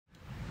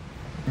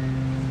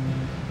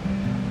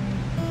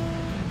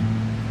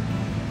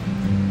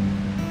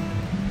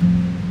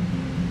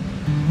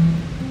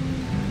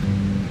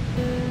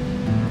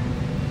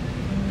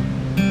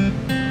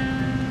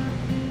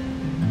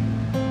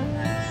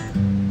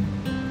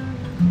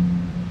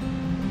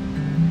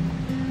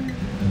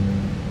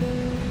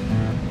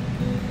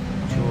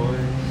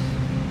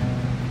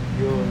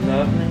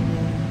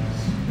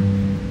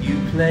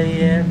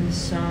play every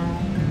song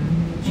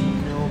that you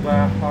know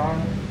by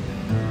heart.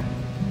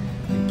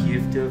 The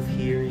gift of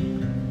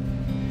hearing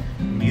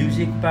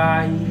music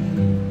by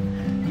ear,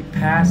 you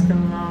passed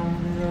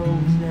along to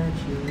those that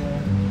you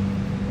love.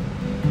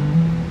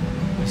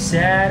 We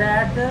sat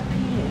at the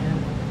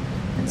piano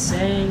and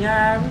sang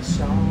Irish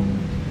songs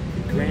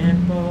that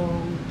Grandpa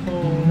would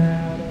pull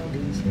out of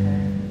his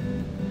hat.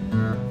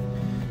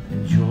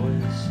 And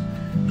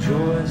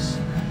joyous,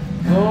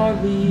 Lord,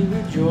 we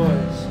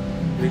rejoice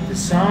with the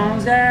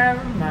songs that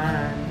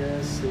remind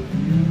us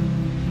of you.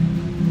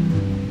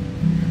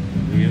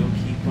 And we'll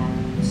keep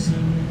on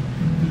singing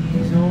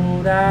these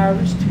old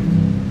Irish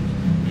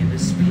tunes in the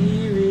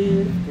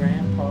spirit of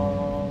Grandpa.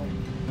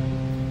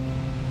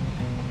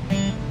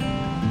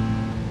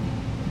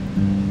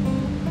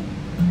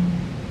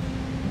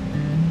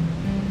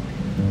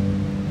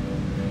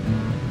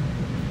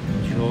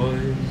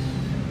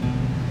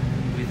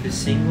 With a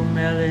single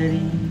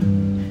melody,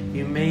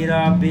 you made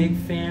our big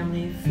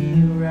family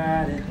feel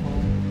right at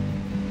home.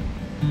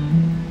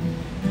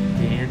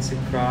 Dance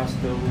across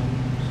those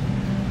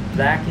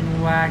black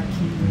and white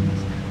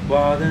keys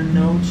while the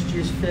notes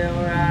just fell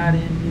right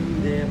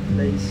into their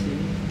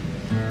places.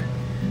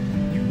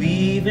 You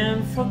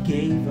even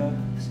forgave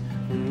us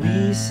when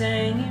we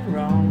sang it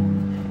wrong.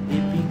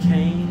 It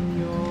became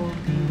your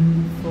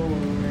beautiful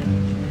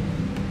arrangement.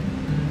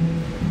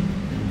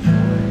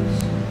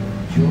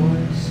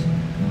 Rejoice,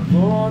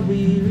 Lord,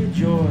 we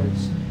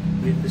rejoice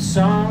with the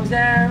songs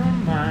that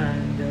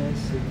remind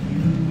us of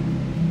you.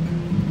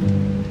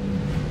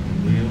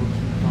 We'll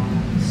keep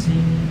on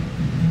singing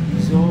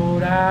these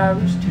old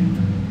Irish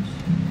tunes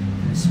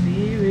in the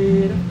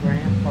spirit of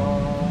Grandpa.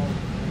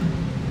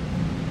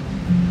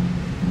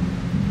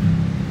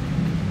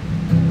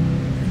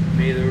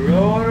 May the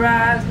road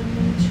rise to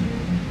meet you,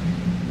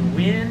 the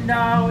wind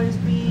always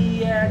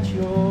be at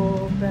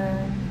your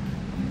back.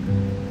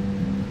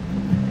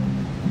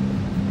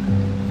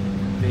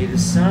 May the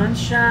sun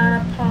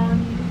shine upon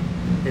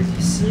you as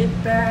you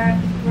sit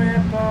back with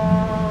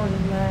Grandpa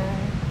and laugh.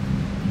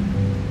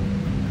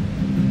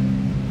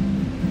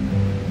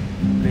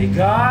 May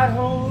God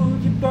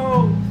hold you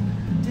both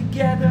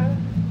together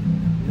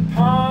in the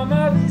palm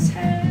of his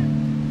hand,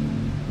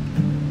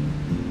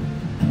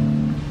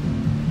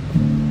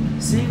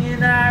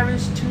 singing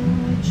Irish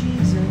tune with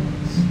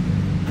Jesus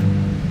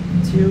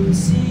till we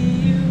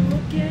see you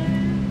again.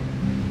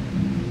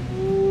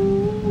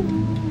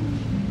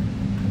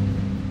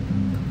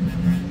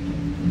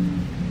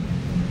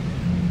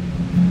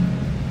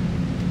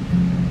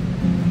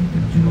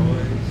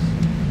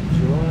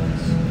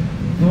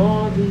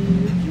 Lord, we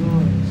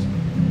rejoice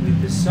with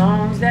the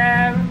songs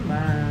that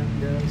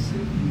remind us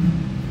of you.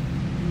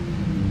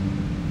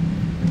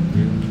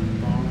 We'll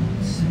keep on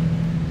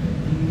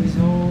singing these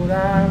old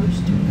Irish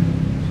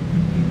tunes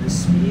in the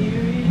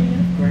spirit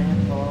of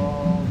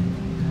Grandpa.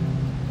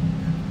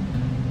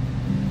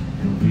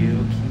 And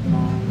we'll keep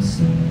on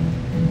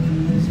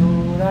singing these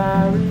old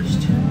Irish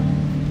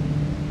tunes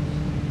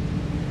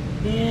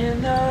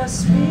in the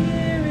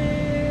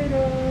spirit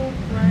of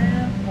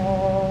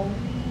Grandpa.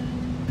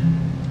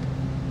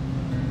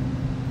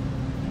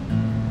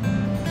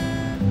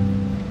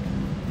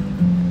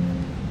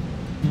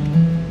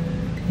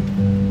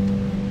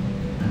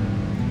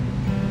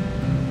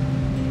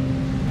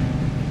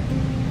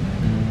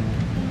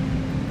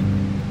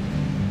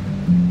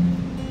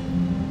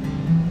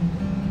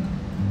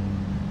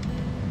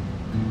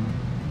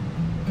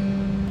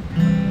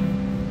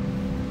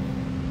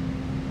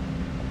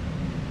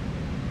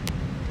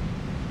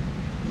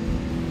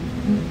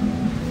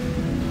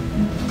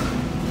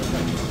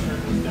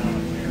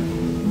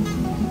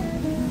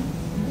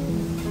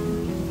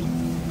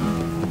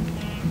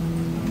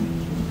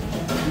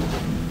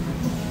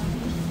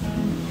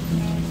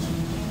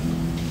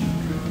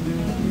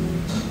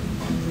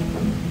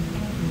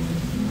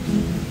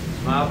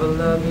 My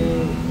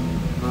beloved,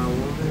 my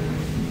woman,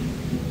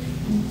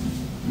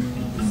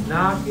 it's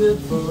not good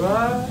for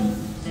us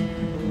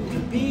to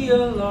be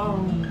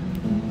alone,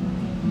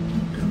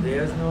 'cause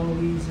there's no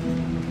reason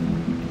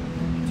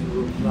to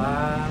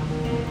apply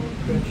more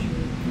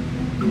pressure.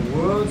 The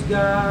world's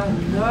got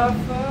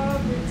enough of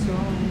its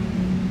own.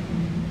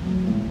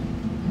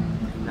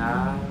 And I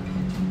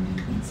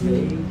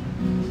take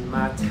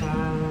my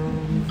time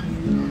with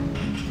you,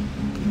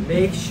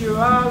 make sure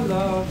our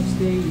love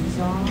stays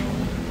on.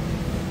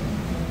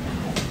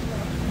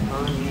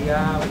 Honey, I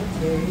will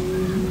take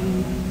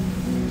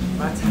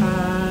my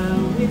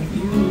time with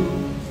you,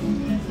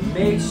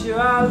 make sure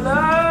our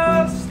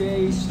love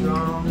stays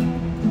strong.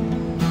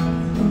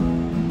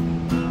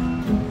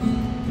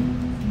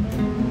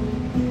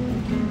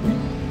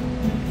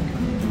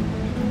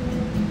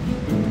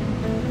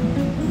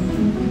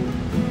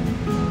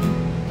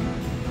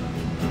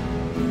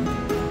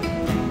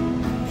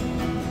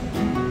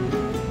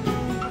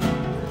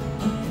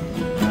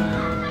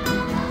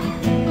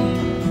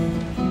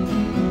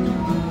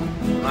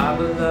 My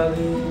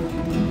beloved,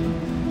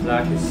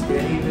 like a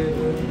steady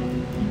river,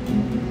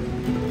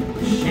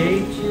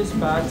 shaped just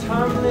by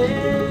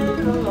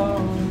tumbling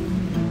along.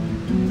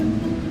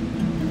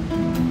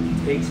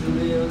 takes a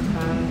little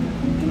time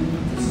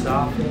to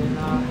soften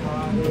our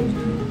heartaches,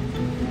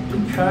 to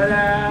cut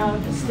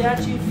out the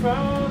statue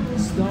from the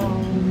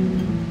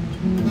stone.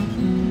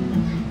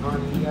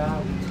 Honey, I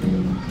will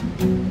take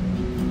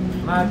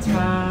my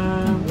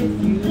time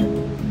with you,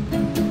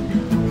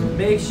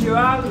 make sure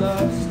our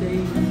love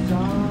stays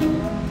on.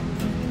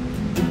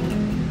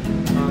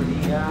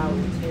 Honey, I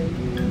will take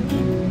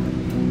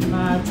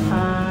my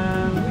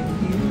time with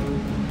you,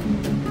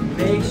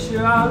 make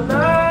sure our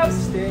love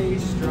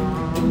stays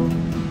strong.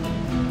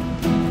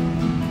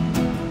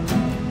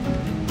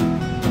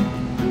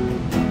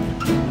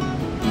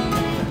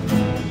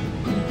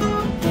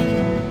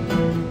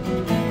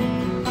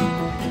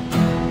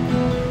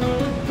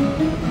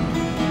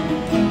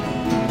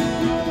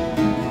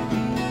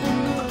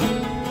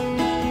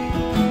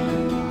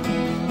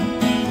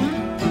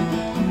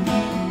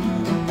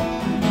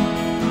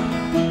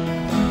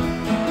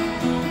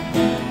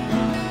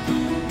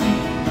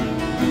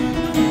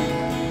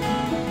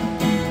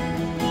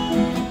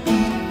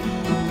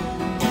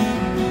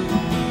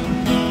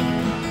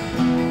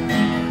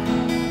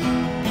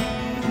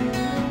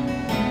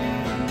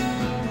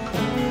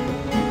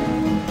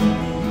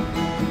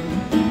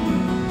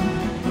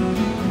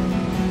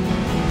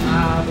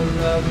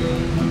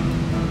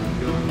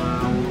 You're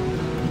my woman.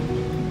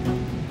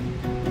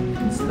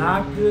 It's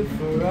not good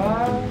for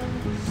us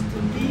to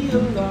be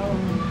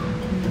alone.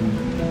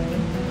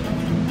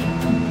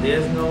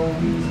 There's no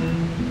reason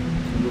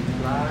to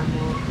apply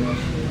more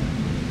pressure.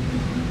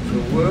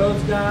 The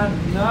world's got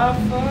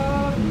enough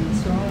of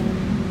its own.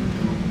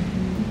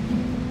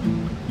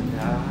 And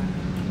I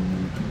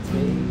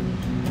take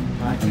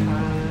my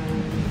time,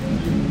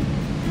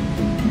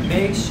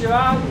 make sure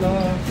our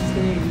love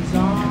stays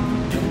on.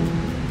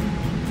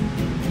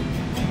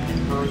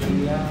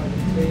 Honey, I will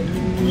take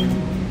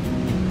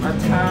my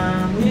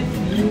time with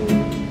you,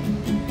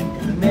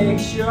 make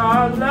sure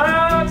our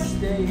love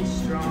stays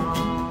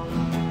strong.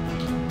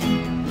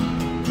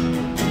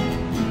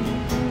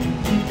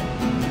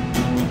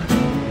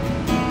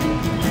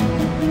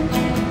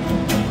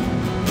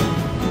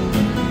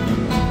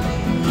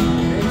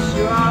 Make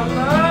sure our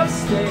love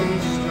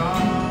stays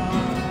strong.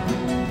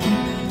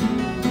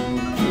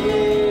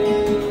 Yeah.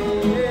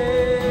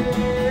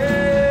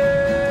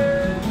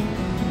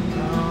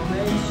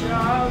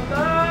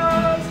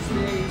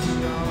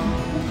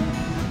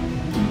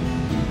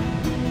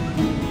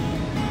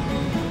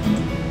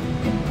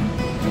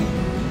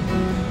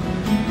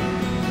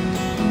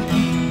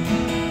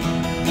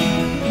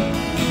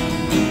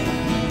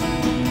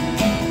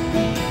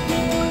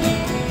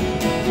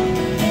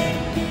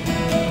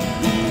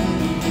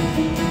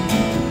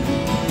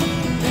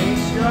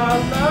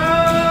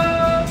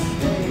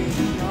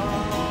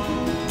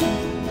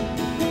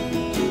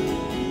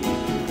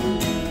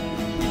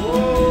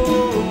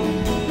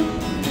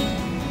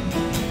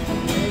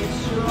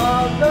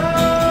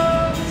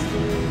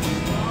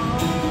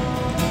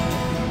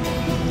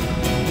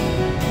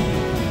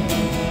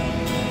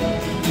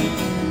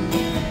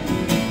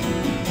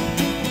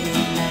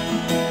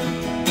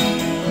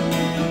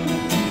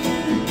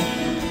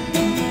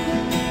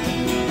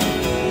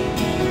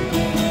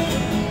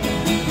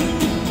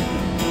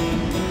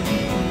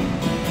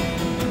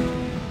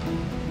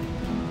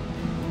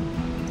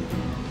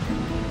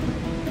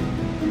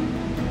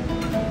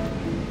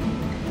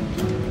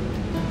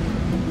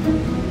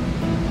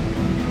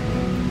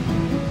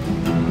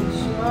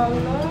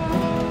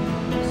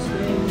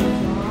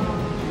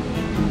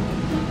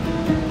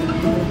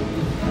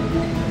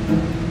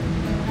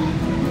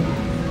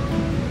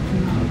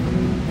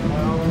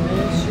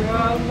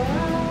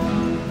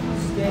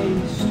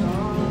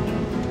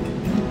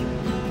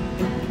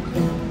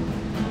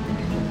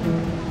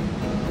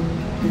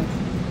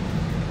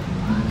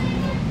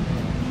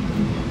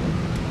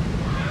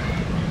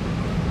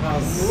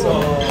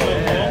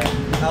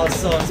 That was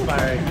so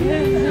inspiring.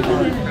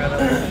 Oh,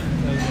 incredible.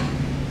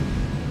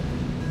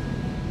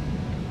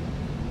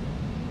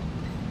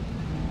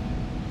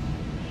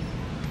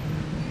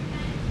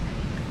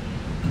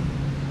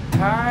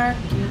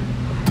 Hiking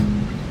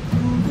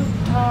through the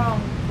tall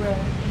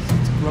grass,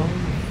 it's grown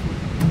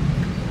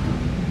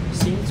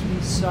since we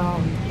saw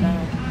it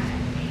last.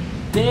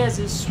 There's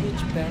a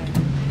switchback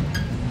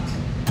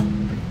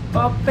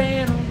up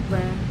and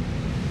around,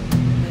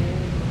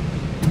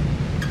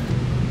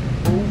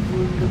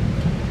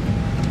 overlooking,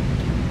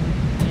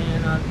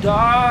 and our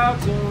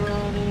dogs are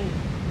running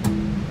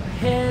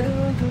ahead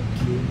of the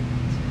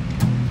kids,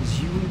 'cause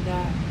you and I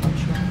are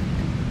trying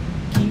to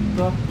keep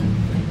up with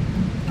them.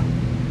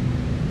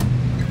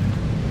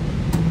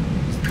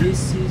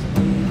 This is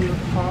where your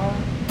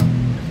heart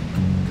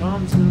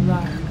comes to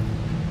life.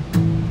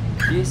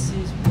 This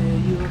is where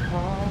your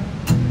heart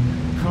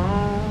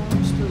comes